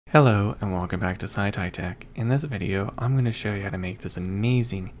Hello and welcome back to Tech. In this video, I'm going to show you how to make this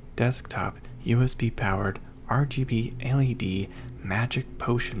amazing desktop USB powered RGB LED magic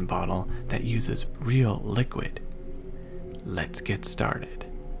potion bottle that uses real liquid. Let's get started.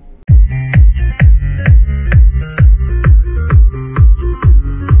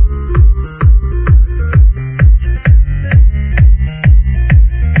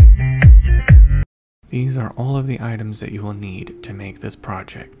 These are all of the items that you will need to make this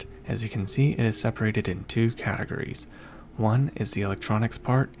project. As you can see, it is separated in two categories. One is the electronics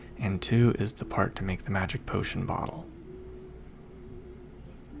part, and two is the part to make the magic potion bottle.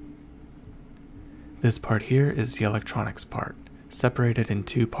 This part here is the electronics part, separated in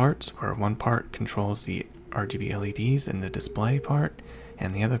two parts where one part controls the RGB LEDs and the display part,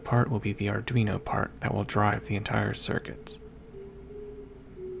 and the other part will be the Arduino part that will drive the entire circuits.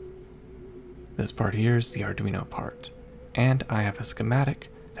 This part here is the Arduino part, and I have a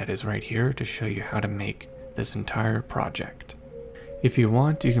schematic that is right here to show you how to make this entire project. If you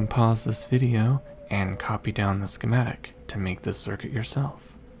want, you can pause this video and copy down the schematic to make this circuit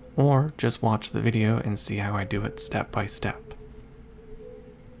yourself, or just watch the video and see how I do it step by step.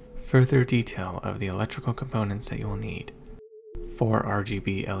 Further detail of the electrical components that you will need: 4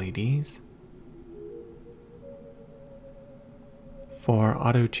 RGB LEDs, 4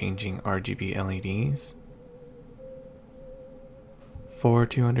 auto-changing RGB LEDs, 4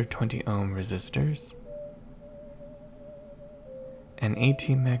 220 ohm resistors, an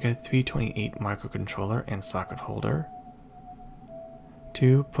Atmega 328 microcontroller and socket holder,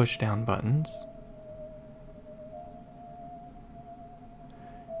 2 push-down buttons,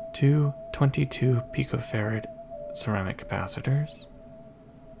 2 22 picofarad ceramic capacitors,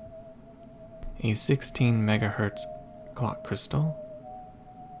 a 16 megahertz clock crystal,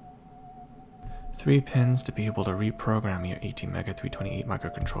 3 pins to be able to reprogram your Atmega 328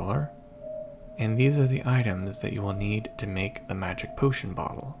 microcontroller, and these are the items that you will need to make the magic potion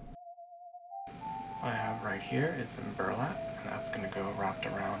bottle. What I have right here is some burlap, and that's going to go wrapped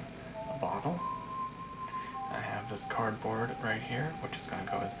around a bottle. I have this cardboard right here, which is going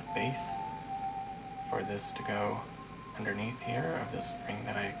to go as the base for this to go underneath here of this ring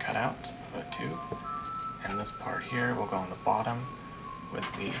that I cut out of a tube, and this part here will go on the bottom with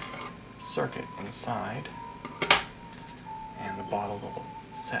the circuit inside, and the bottle will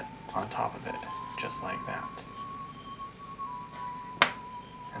set on top of it just like that.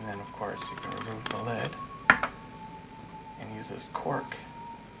 And then of course you can remove the lid and use this cork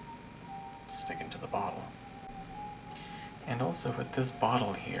to stick into the bottle. And also with this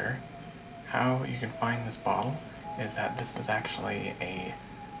bottle here, how you can find this bottle is that this is actually a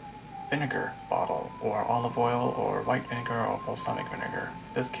vinegar bottle, or olive oil, or white vinegar, or balsamic vinegar.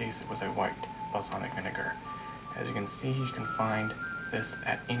 In this case it was a white balsamic vinegar. As you can see, you can find this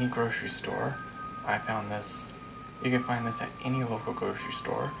at any grocery store. I found this, you can find this at any local grocery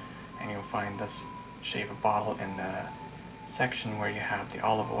store, and you'll find this shape of bottle in the section where you have the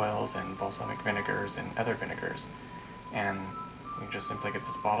olive oils and balsamic vinegars and other vinegars. And you just simply get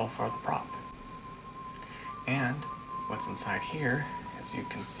this bottle for the prop. And what's inside here, as you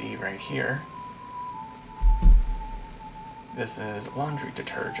can see right here, this is laundry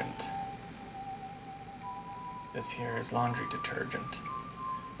detergent. This here is laundry detergent.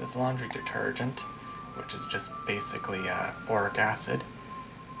 This laundry detergent, which is just basically boric acid,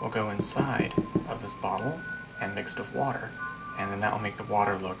 will go inside of this bottle and mixed with water. And then that will make the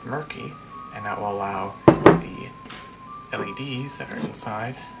water look murky, and that will allow the LEDs that are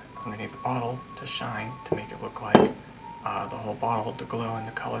inside underneath the bottle to shine to make it look like the whole bottle to glow in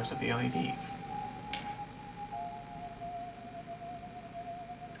the colors of the LEDs.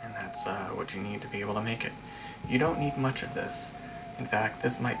 And that's what you need to be able to make it. You don't need much of this. In fact,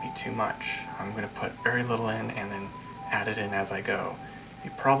 this might be too much. I'm going to put very little in and then add it in as I go.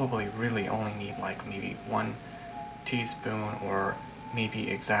 You probably really only need like maybe 1 teaspoon or maybe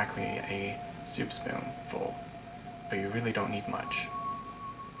exactly a soup spoon full, but you really don't need much.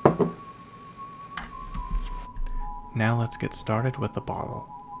 Now let's get started with the bottle.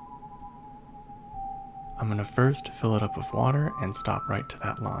 I'm going to first fill it up with water and stop right to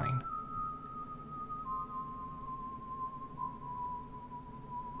that line.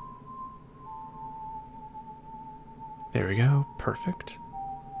 There we go, perfect.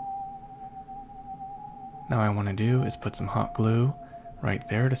 Now what I want to do is put some hot glue right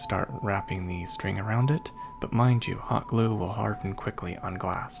there to start wrapping the string around it, but mind you, hot glue will harden quickly on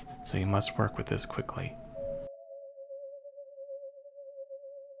glass, so you must work with this quickly.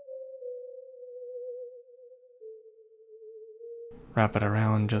 Wrap it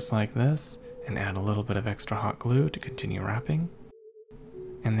around just like this, and add a little bit of extra hot glue to continue wrapping.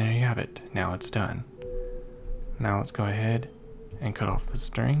 And there have it. Now it's done. Now let's go ahead and cut off the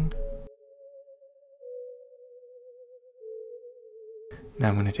string. Now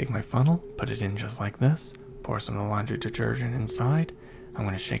I'm going to take my funnel, put it in just like this, pour some of the laundry detergent inside. I'm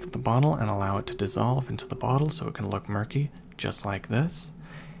going to shake up the bottle and allow it to dissolve into the bottle so it can look murky, just like this.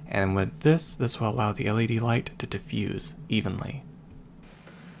 And with this will allow the LED light to diffuse evenly.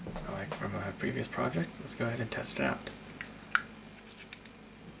 Like from a previous project, let's go ahead and test it out.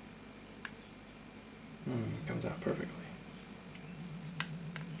 It comes out perfectly.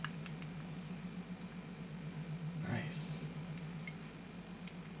 Nice.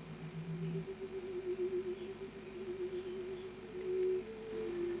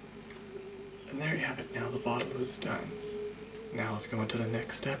 And there you have it. Now the bottle is done. Now let's go into the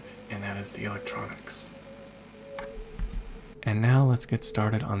next step, and that is the electronics. And now let's get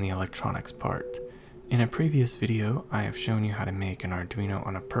started on the electronics part. In a previous video, I have shown you how to make an Arduino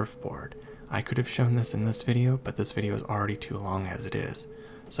on a perfboard. I could have shown this in this video, but this video is already too long as it is.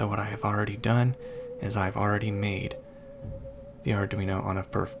 So what I have already done is I've already made the Arduino on a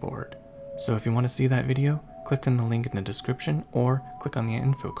perfboard. So if you want to see that video, click on the link in the description or click on the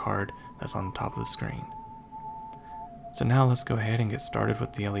info card that's on the top of the screen. So now let's go ahead and get started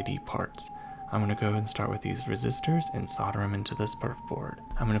with the LED parts. I'm going to go and start with these resistors and solder them into this perfboard.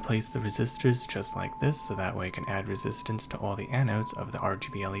 I'm going to place the resistors just like this so that way I can add resistance to all the anodes of the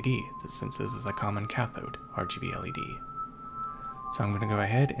RGB LED, since this is a common cathode RGB LED. So I'm going to go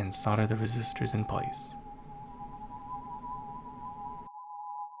ahead and solder the resistors in place.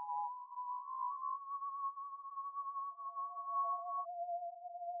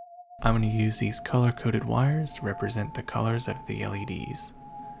 I'm going to use these color-coded wires to represent the colors of the LEDs.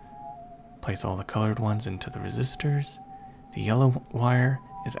 Place all the colored ones into the resistors. The yellow wire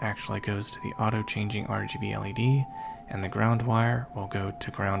actually goes to the auto-changing RGB LED, and the ground wire will go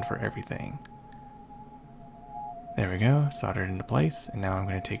to ground for everything. There we go, soldered into place, and now I'm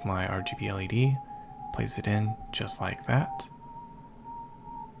going to take my RGB LED, place it in just like that.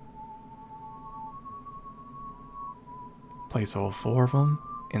 Place all 4 of them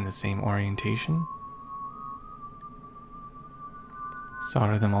in the same orientation.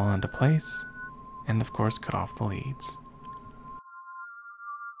 Solder them all into place, and of course cut off the leads.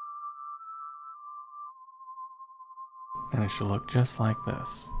 And it should look just like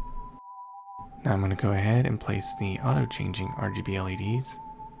this. Now I'm going to go ahead and place the auto-changing RGB LEDs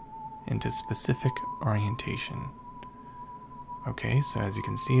into specific orientation. Okay, so as you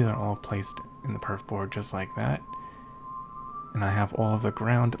can see, they're all placed in the perfboard just like that. And I have all of the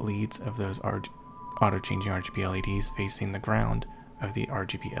ground leads of those auto-changing RGB LEDs facing the ground of the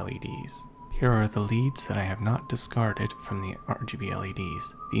RGB LEDs. Here are the leads that I have not discarded from the RGB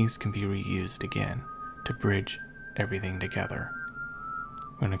LEDs. These can be reused again to bridge everything together.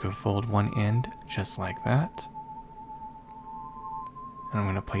 I'm going to go fold one end just like that. And I'm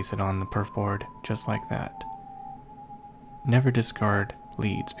going to place it on the perfboard just like that. Never discard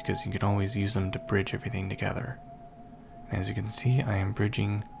leads because you can always use them to bridge everything together. And as you can see, I am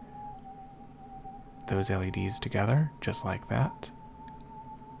bridging those LEDs together just like that.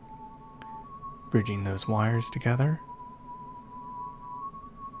 Bridging those wires together.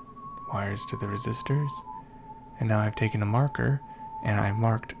 Wires to the resistors. And now I've taken a marker and I've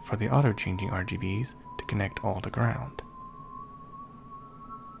marked for the auto-changing RGBs to connect all to ground.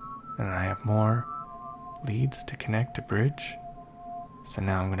 And I have more leads to connect to bridge. So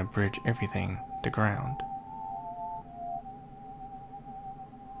now I'm going to bridge everything to ground.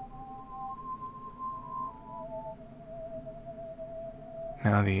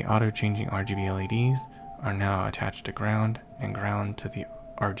 Now the auto-changing RGB LEDs are now attached to ground and ground to the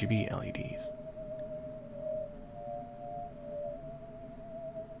RGB LEDs.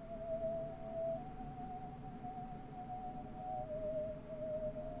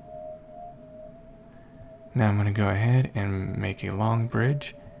 Now I'm going to go ahead and make a long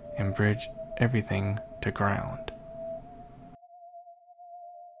bridge and bridge everything to ground.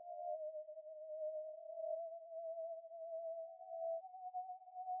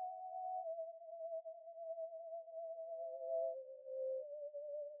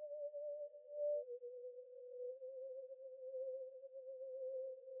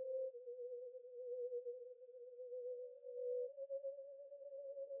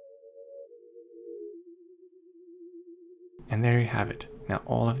 And there you have it. Now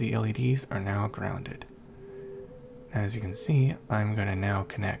all of the LEDs are now grounded. As you can see, I'm going to now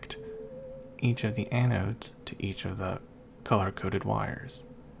connect each of the anodes to each of the color-coded wires.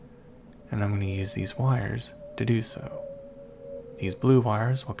 And I'm going to use these wires to do so. These blue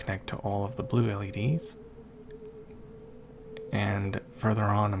wires will connect to all of the blue LEDs. and further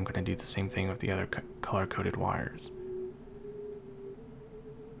on I'm going to do the same thing with the other color-coded wires.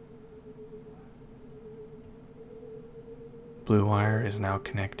 Blue wire is now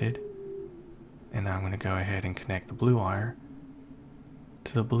connected, and now I'm going to go ahead and connect the blue wire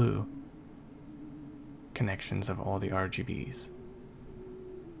to the blue connections of all the RGBs.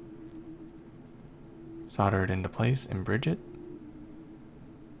 Solder it into place and bridge it.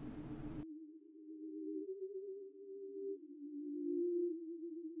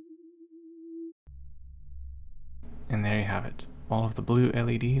 And there you have it. All of the blue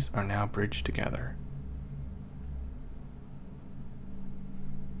LEDs are now bridged together.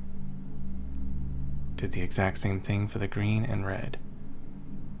 Did the exact same thing for the green and red.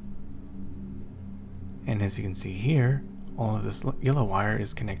 And as you can see here, all of this yellow wire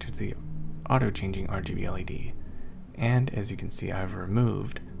is connected to the auto-changing RGB LED. And as you can see, I've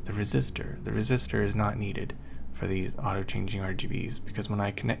removed the resistor. The resistor is not needed for these auto-changing RGBs because when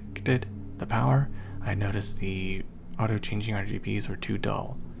I connected the power, I noticed the auto-changing RGBs were too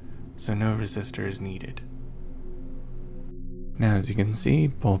dull, so no resistor is needed. Now as you can see,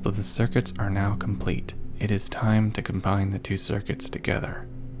 both of the circuits are now complete. It is time to combine the two circuits together.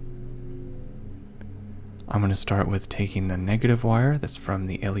 I'm going to start with taking the negative wire that's from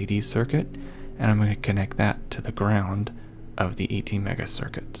the LED circuit, and I'm going to connect that to the ground of the Atmega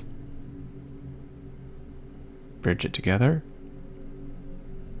circuit. Bridge it together.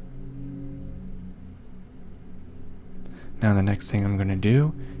 Now the next thing I'm going to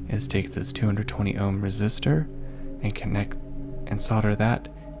do is take this 220 ohm resistor and connect and solder that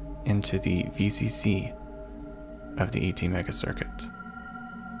into the VCC of the Atmega circuit.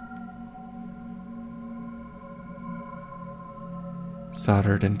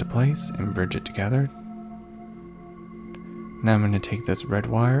 Solder it into place and bridge it together. Now I'm going to take this red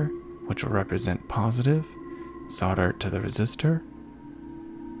wire, which will represent positive, solder it to the resistor.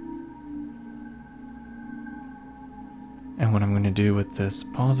 And what I'm going to do with this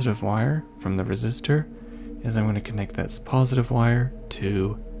positive wire from the resistor is I'm going to connect this positive wire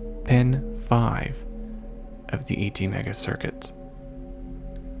to pin 5 of the Atmega circuit.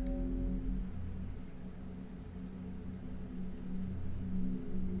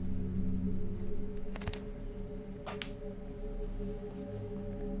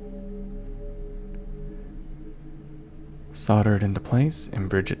 Solder it into place and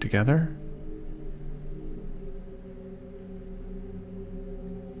bridge it together.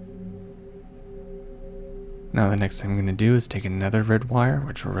 Now the next thing I'm going to do is take another red wire,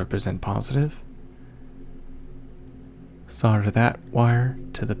 which will represent positive. Solder that wire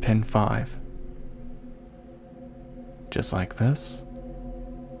to the pin 5. Just like this.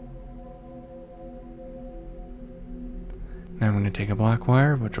 Now I'm going to take a black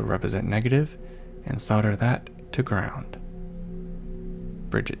wire, which will represent negative, and solder that to ground.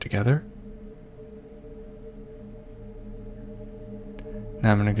 Bridge it together.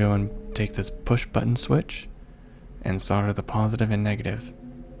 Now I'm going to go and take this push button switch and solder the positive and negative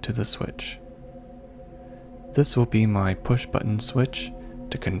to the switch. This will be my push button switch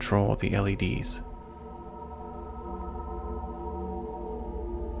to control the LEDs.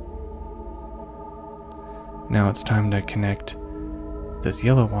 Now it's time to connect this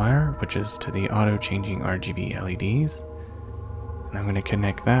yellow wire, which is to the auto-changing RGB LEDs, and I'm going to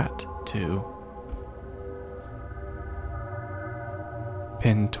connect that to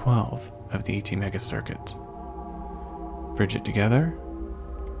pin 12 of the Atmega circuit. Bridge it together.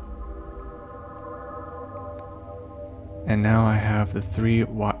 And now I have the 3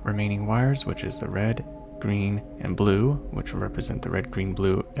 remaining wires, which is the red, green, and blue, which will represent the red, green,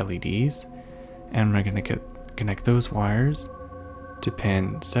 blue LEDs. And we're going to connect those wires to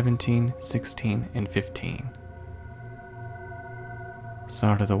pin 17, 16, and 15.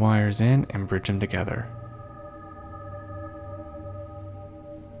 Solder the wires in and bridge them together.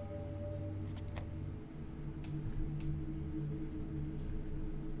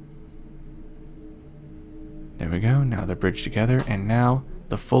 There we go, now they're bridged together, and now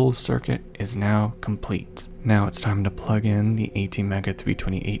the full circuit is now complete. Now it's time to plug in the Atmega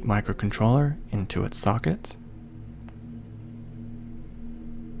 328 microcontroller into its socket.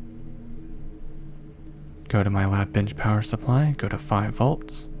 Go to my lab bench power supply, go to 5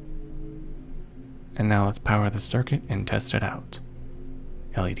 volts, and now let's power the circuit and test it out.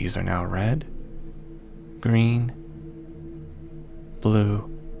 LEDs are now red, green, blue,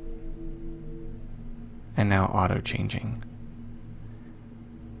 and now auto-changing.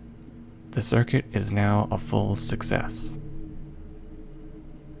 The circuit is now a full success.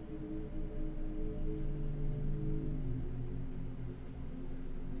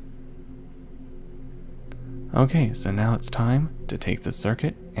 Okay, so now it's time to take the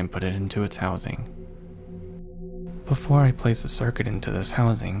circuit and put it into its housing. Before I place the circuit into this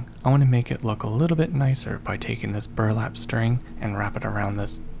housing, I want to make it look a little bit nicer by taking this burlap string and wrap it around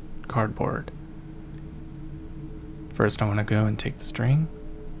this cardboard. First I want to go and take the string,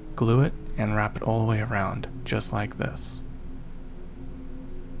 glue it, and wrap it all the way around, just like this.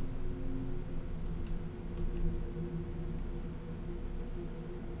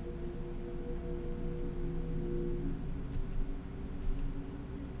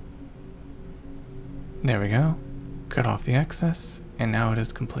 There we go. Cut off the excess, and now it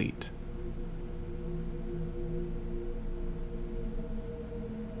is complete.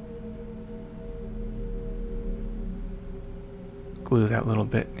 Glue that little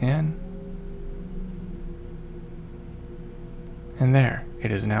bit in. And there,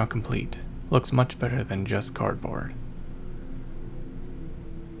 it is now complete. Looks much better than just cardboard.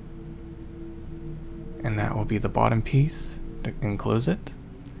 And that will be the bottom piece to enclose it.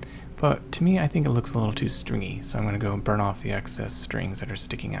 But to me, I think it looks a little too stringy, so I'm going to go and burn off the excess strings that are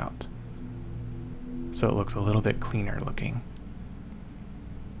sticking out, so it looks a little bit cleaner looking.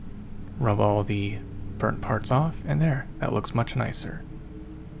 Rub all the burnt parts off, and there, that looks much nicer.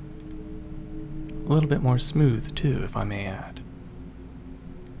 A little bit more smooth too, if I may add.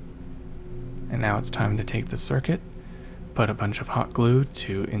 And now it's time to take the circuit, put a bunch of hot glue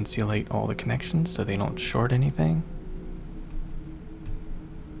to insulate all the connections so they don't short anything.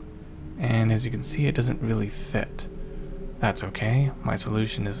 And as you can see, it doesn't really fit. That's okay. My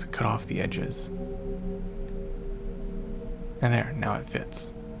solution is to cut off the edges. And there, now it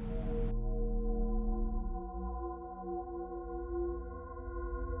fits.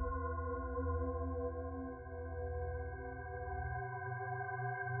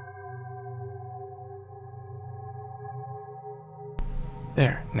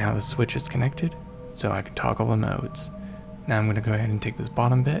 There, now the switch is connected, so I can toggle the modes. Now I'm going to go ahead and take this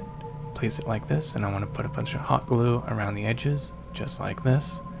bottom bit, place it like this, and I want to put a bunch of hot glue around the edges, just like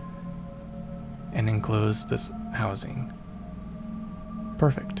this, and enclose this housing.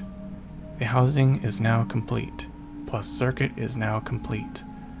 Perfect. The housing is now complete, plus circuit is now complete.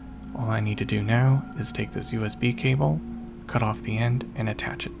 All I need to do now is take this USB cable, cut off the end, and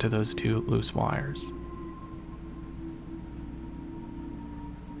attach it to those two loose wires.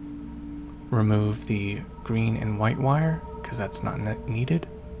 Remove the green and white wire, because that's not needed.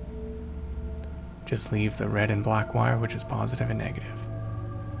 Just leave the red and black wire, which is positive and negative.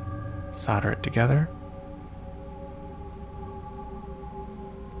 Solder it together.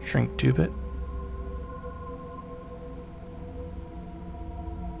 Shrink tube it.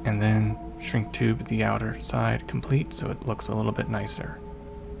 And then shrink tube the outer side complete so it looks a little bit nicer.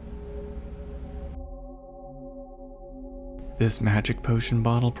 This magic potion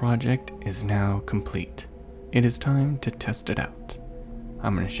bottle project is now complete. It is time to test it out.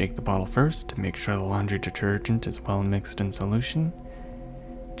 I'm going to shake the bottle first to make sure the laundry detergent is well mixed in solution,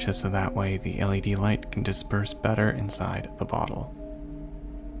 just so that way the LED light can disperse better inside the bottle.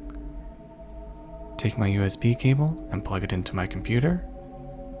 Take my USB cable and plug it into my computer.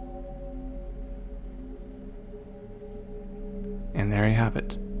 And there you have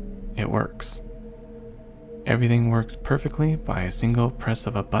it. It works. Everything works perfectly by a single press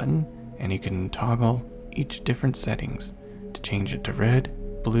of a button, and you can toggle each different settings to change it to red,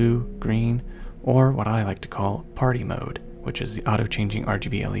 blue, green, or what I like to call party mode, which is the auto-changing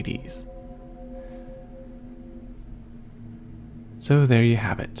RGB LEDs. So there you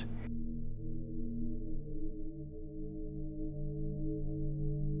have it.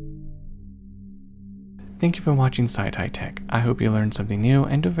 Thank you for watching SciTi Tech. I hope you learned something new,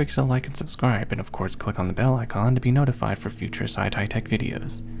 and don't forget to like and subscribe, and of course click on the bell icon to be notified for future SciTi Tech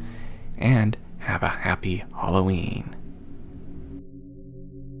videos. And have a happy Halloween!